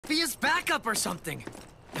Be his backup or something.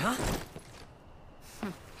 Huh?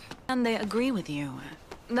 And they agree with you.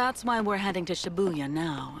 That's why we're heading to Shibuya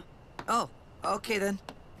now. Oh, okay then.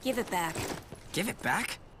 Give it back. Give it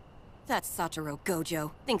back? That Satoru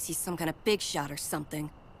Gojo thinks he's some kind of big shot or something.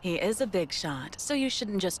 He is a big shot, so you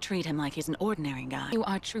shouldn't just treat him like he's an ordinary guy. You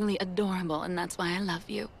are truly adorable, and that's why I love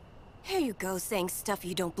you. Here you go saying stuff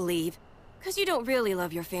you don't believe. 'Cause you don't really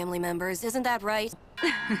love your family members, isn't that right?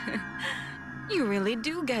 You really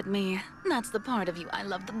do get me. That's the part of you I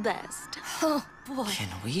love the best. Oh, boy. Can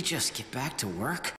we just get back to work?